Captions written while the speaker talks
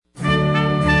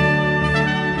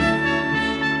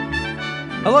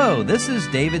Hello, this is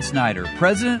David Snyder,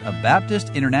 President of Baptist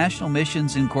International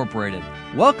Missions Incorporated,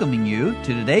 welcoming you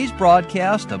to today's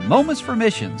broadcast of Moments for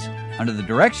Missions under the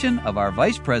direction of our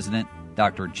Vice President,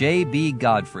 Dr. J.B.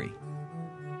 Godfrey.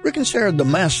 Rick and Sarah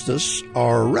Damastis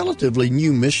are relatively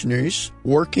new missionaries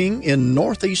working in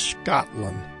northeast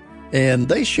Scotland. And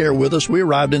they share with us, we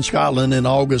arrived in Scotland in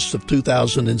August of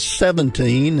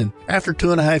 2017, and after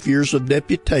 2.5 years of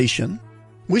deputation,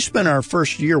 we spent our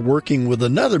first year working with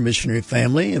another missionary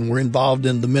family, and were involved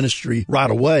in the ministry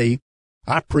right away.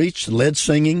 I preached, led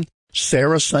singing.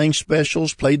 Sarah sang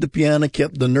specials, played the piano,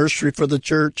 kept the nursery for the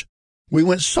church. We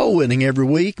went soul winning every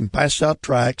week and passed out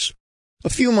tracts. A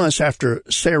few months after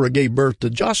Sarah gave birth to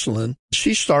Jocelyn,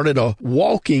 she started a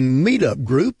walking meetup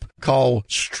group called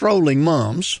Strolling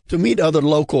Moms to meet other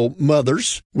local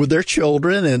mothers with their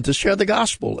children and to share the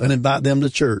gospel and invite them to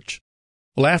church.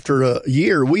 Well, after a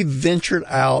year, we ventured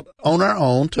out on our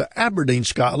own to Aberdeen,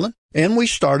 Scotland, and we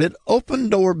started Open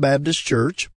Door Baptist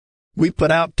Church. We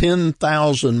put out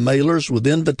 10,000 mailers with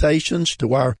invitations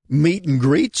to our meet and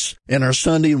greets and our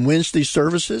Sunday and Wednesday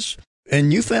services. And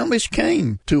new families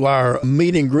came to our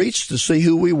meet and greets to see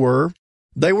who we were.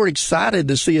 They were excited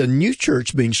to see a new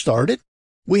church being started.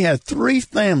 We had 3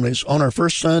 families on our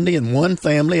first Sunday and 1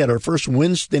 family at our first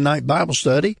Wednesday night Bible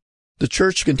study. The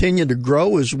church continued to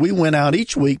grow as we went out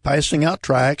each week passing out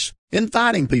tracts,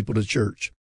 inviting people to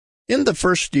church. In the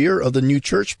first year of the new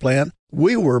church plant,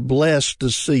 we were blessed to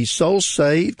see souls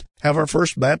saved, have our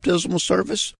first baptismal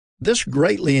service. This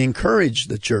greatly encouraged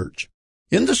the church.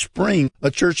 In the spring,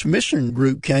 a church mission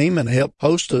group came and helped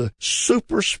host a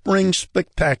Super Spring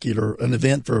Spectacular, an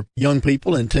event for young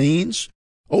people and teens.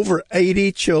 Over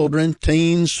 80 children,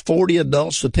 teens, 40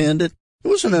 adults attended. It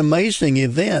was an amazing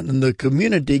event, and the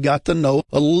community got to know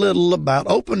a little about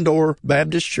Open Door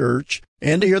Baptist Church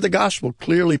and to hear the gospel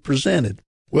clearly presented.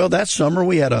 Well, that summer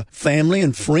we had a Family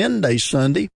and Friend Day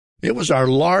Sunday. It was our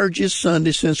largest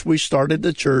Sunday since we started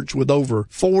the church, with over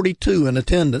 42 in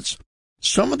attendance.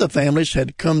 Some of the families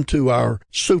had come to our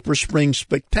Super Spring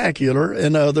Spectacular,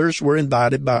 and others were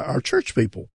invited by our church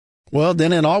people. Well,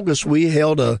 then in August we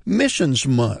held a Missions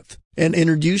Month and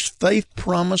introduced Faith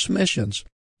Promise Missions.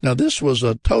 Now, this was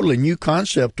a totally new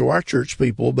concept to our church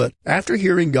people, but after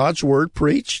hearing God's Word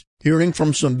preached, hearing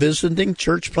from some visiting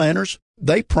church planners,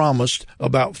 they promised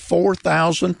about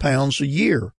 £4,000 a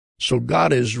year. So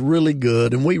God is really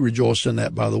good, and we rejoice in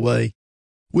that, by the way.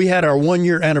 We had our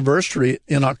 1-year anniversary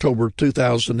in October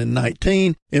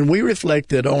 2019, and we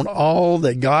reflected on all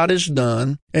that God has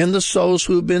done and the souls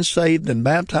who have been saved and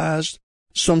baptized.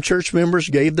 Some church members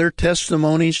gave their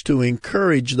testimonies to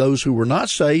encourage those who were not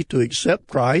saved to accept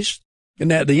Christ.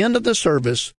 And at the end of the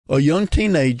service, a young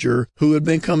teenager who had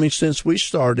been coming since we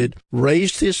started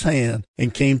raised his hand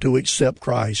and came to accept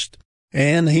Christ.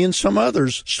 And he and some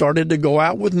others started to go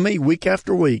out with me week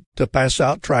after week to pass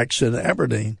out tracts in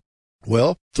Aberdeen.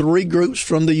 Well, 3 groups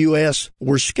from the U.S.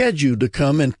 were scheduled to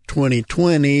come in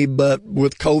 2020, but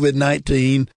with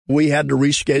COVID-19, we had to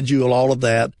reschedule all of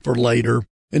that for later.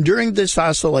 And during this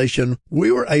isolation, we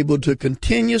were able to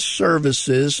continue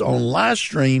services on live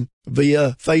stream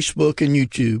via Facebook and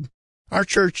YouTube. Our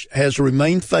church has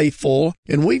remained faithful,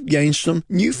 and we've gained some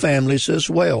new families as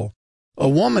well. A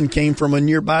woman came from a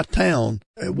nearby town,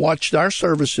 watched our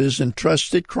services, and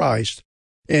trusted Christ.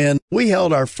 And we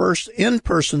held our first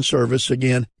in-person service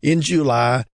again in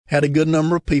July, had a good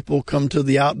number of people come to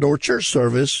the outdoor church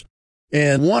service,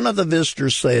 and one of the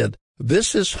visitors said,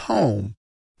 "This is home."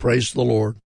 Praise the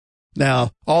Lord.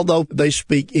 Now, although they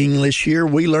speak English here,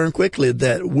 we learn quickly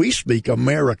that we speak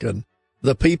American.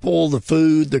 The people, the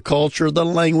food, the culture, the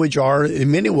language are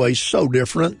in many ways so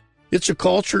different. It's a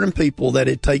culture and people that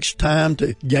it takes time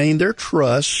to gain their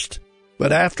trust.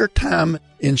 But after time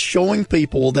in showing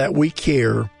people that we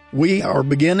care, we are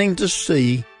beginning to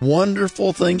see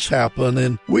wonderful things happen,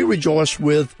 and we rejoice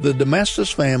with the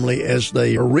Damastis family as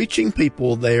they are reaching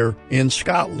people there in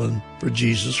Scotland for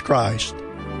Jesus Christ.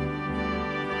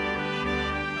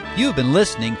 You've been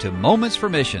listening to Moments for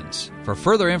Missions. For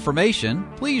further information,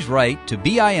 please write to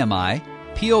BIMI,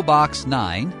 P.O. Box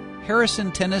 9,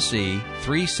 Harrison, Tennessee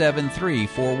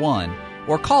 37341,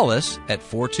 or call us at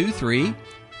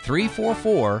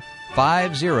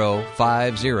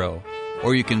 423-344-5050.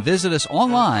 Or you can visit us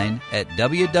online at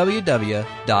www.bimi.org.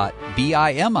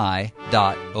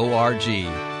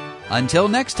 Until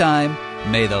next time,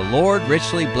 may the Lord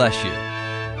richly bless you.